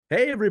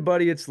Hey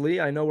everybody, it's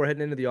Lee. I know we're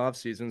heading into the off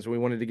season, so we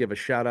wanted to give a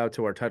shout out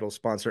to our title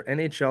sponsor,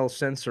 NHL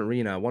Sense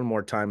Arena, one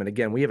more time. And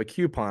again, we have a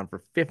coupon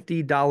for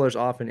 $50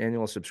 off an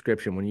annual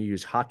subscription when you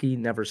use Hockey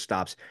Never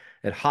Stops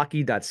at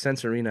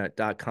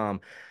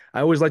hockey.sensearena.com. I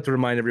always like to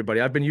remind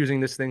everybody, I've been using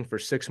this thing for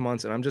 6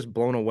 months and I'm just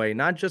blown away,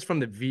 not just from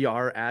the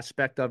VR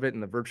aspect of it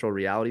and the virtual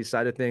reality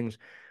side of things,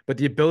 but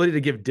the ability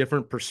to give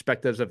different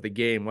perspectives of the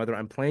game, whether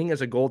I'm playing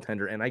as a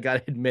goaltender. And I got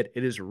to admit,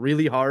 it is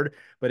really hard,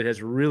 but it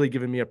has really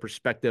given me a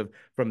perspective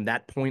from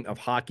that point of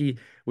hockey,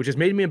 which has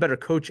made me a better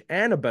coach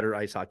and a better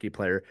ice hockey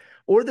player,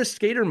 or the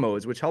skater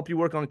modes, which help you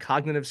work on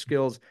cognitive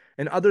skills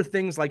and other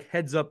things like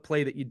heads up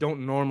play that you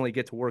don't normally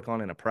get to work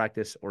on in a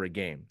practice or a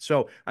game.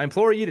 So I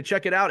implore you to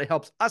check it out. It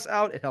helps us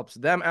out, it helps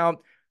them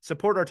out.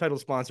 Support our title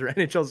sponsor,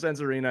 NHL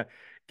Sense Arena.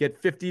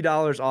 Get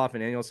 $50 off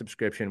an annual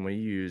subscription when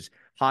you use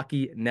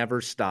Hockey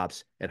Never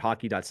Stops at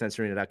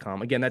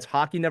hockey.sensearena.com. Again, that's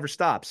Hockey Never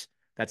Stops.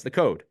 That's the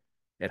code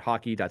at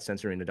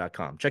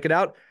hockey.sensearena.com. Check it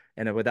out.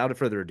 And without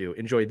further ado,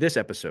 enjoy this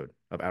episode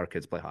of Our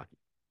Kids Play Hockey.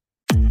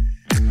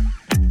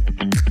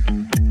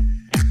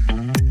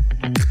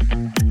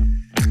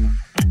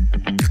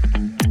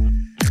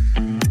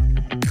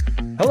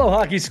 Hello,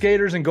 hockey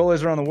skaters and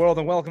goalies around the world,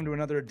 and welcome to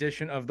another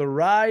edition of The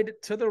Ride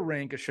to the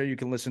Rink, a show you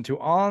can listen to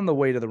on the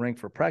way to the rink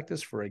for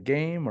practice, for a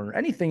game, or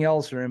anything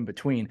else or in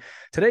between.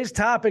 Today's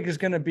topic is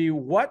going to be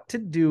what to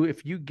do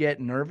if you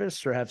get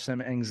nervous or have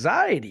some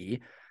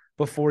anxiety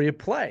before you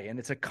play. And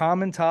it's a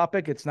common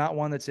topic. It's not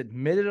one that's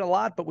admitted a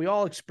lot, but we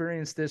all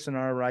experience this in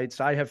our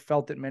rights. I have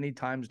felt it many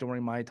times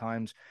during my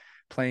times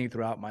playing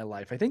throughout my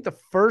life. I think the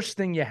first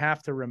thing you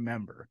have to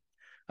remember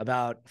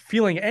about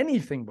feeling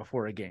anything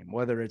before a game,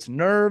 whether it's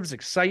nerves,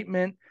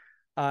 excitement,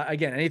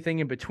 again, anything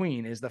in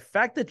between, is the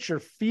fact that you're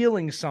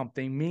feeling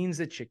something means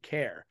that you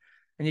care.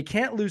 And you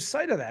can't lose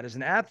sight of that as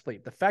an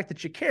athlete. The fact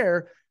that you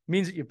care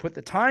means that you put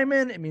the time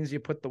in. It means you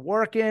put the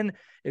work in.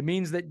 It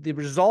means that the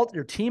result,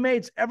 your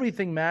teammates,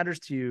 everything matters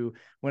to you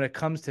when it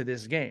comes to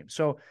this game.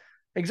 So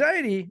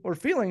anxiety or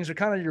feelings are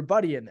kind of your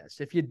buddy in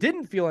this. If you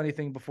didn't feel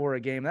anything before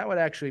a game, that would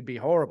actually be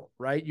horrible,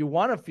 right? You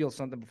want to feel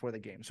something before the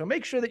game. So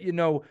make sure that you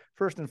know,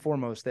 first and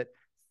foremost, that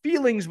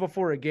feelings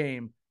before a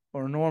game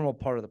are a normal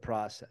part of the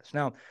process.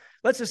 Now,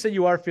 let's just say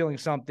you are feeling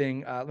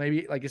something,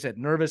 maybe, like I said,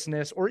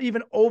 nervousness or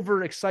even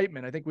over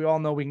excitement. I think we all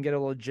know we can get a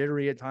little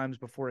jittery at times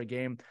before a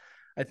game.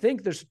 I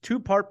think there's a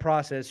two-part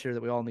process here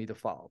that we all need to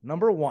follow.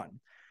 Number one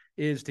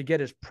is to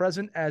get as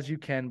present as you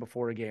can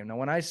before a game. Now,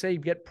 when I say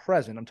get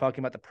present, I'm talking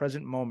about the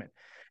present moment.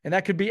 And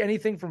that could be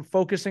anything from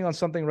focusing on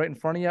something right in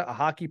front of you, a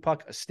hockey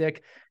puck, a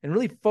stick, and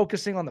really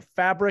focusing on the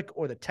fabric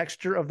or the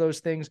texture of those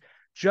things,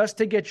 just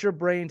to get your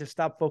brain to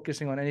stop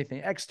focusing on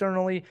anything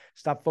externally,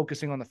 stop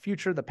focusing on the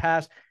future, the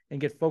past,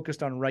 and get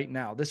focused on right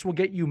now. This will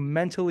get you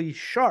mentally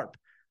sharp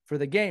for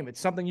the game. It's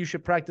something you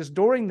should practice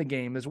during the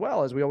game as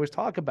well, as we always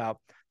talk about.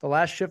 The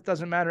last shift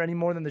doesn't matter any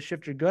more than the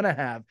shift you're going to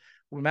have.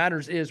 What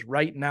matters is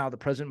right now, the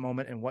present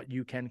moment, and what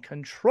you can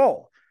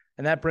control.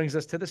 And that brings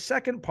us to the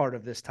second part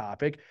of this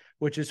topic,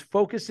 which is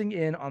focusing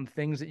in on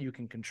things that you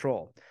can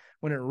control.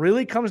 When it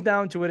really comes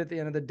down to it at the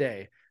end of the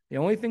day, the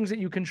only things that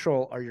you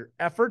control are your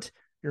effort,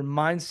 your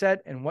mindset,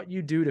 and what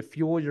you do to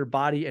fuel your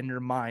body and your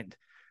mind.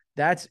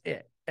 That's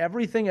it.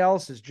 Everything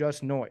else is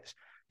just noise.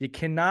 You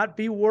cannot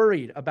be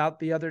worried about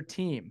the other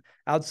team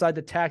outside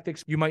the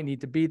tactics. You might need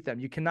to beat them.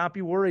 You cannot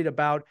be worried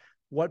about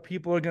what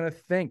people are going to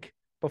think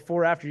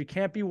before, after. You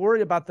can't be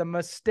worried about the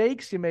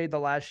mistakes you made the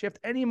last shift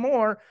any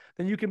more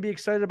than you can be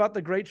excited about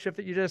the great shift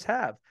that you just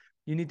have.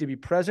 You need to be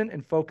present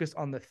and focused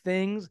on the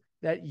things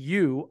that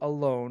you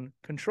alone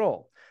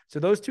control. So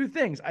those two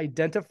things,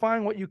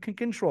 identifying what you can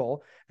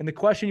control, and the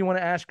question you want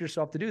to ask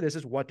yourself to do this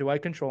is, what do I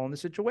control in the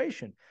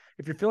situation?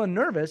 If you're feeling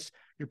nervous,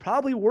 you're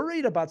probably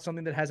worried about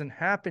something that hasn't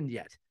happened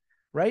yet,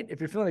 right?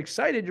 If you're feeling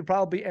excited, you're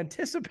probably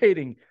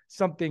anticipating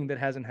something that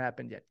hasn't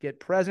happened yet. Get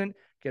present,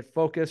 get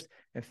focused,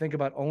 and think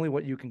about only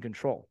what you can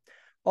control.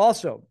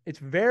 Also, it's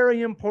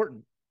very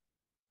important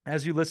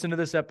as you listen to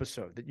this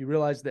episode that you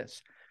realize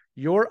this: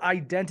 your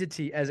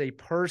identity as a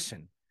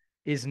person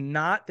is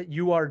not that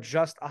you are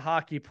just a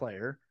hockey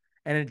player,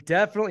 and it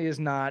definitely is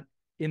not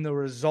in the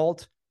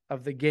result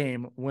of the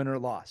game, win or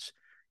loss.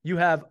 You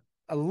have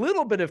a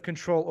little bit of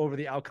control over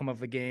the outcome of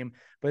the game,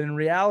 but in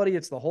reality,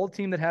 it's the whole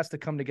team that has to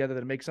come together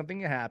to make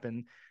something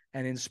happen.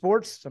 And in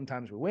sports,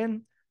 sometimes we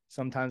win,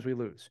 sometimes we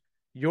lose.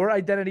 Your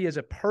identity as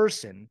a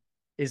person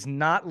is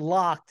not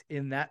locked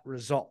in that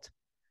result.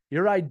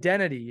 Your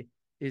identity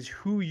is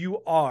who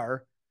you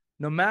are,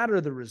 no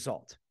matter the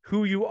result.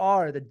 Who you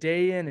are the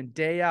day in and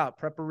day out,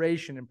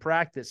 preparation and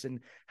practice, and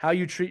how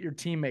you treat your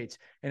teammates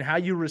and how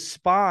you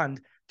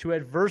respond to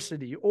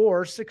adversity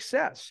or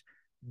success.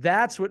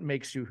 That's what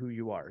makes you who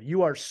you are.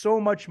 You are so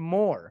much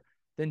more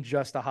than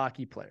just a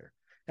hockey player.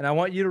 And I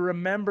want you to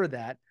remember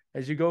that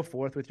as you go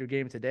forth with your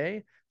game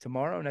today,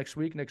 tomorrow, next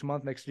week, next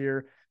month, next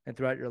year, and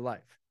throughout your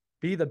life.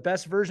 Be the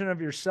best version of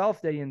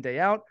yourself day in, day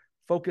out.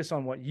 Focus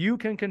on what you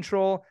can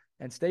control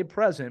and stay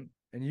present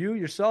And you,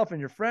 yourself, and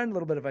your friend, a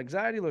little bit of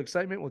anxiety, a little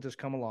excitement will just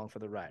come along for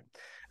the ride.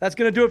 That's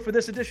going to do it for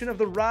this edition of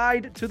the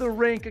Ride to the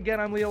Rink. Again,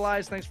 I'm Lee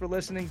Elias. Thanks for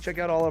listening. Check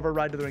out all of our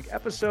Ride to the Rink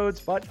episodes.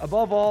 But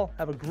above all,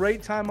 have a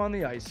great time on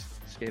the ice.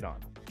 Skate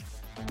on.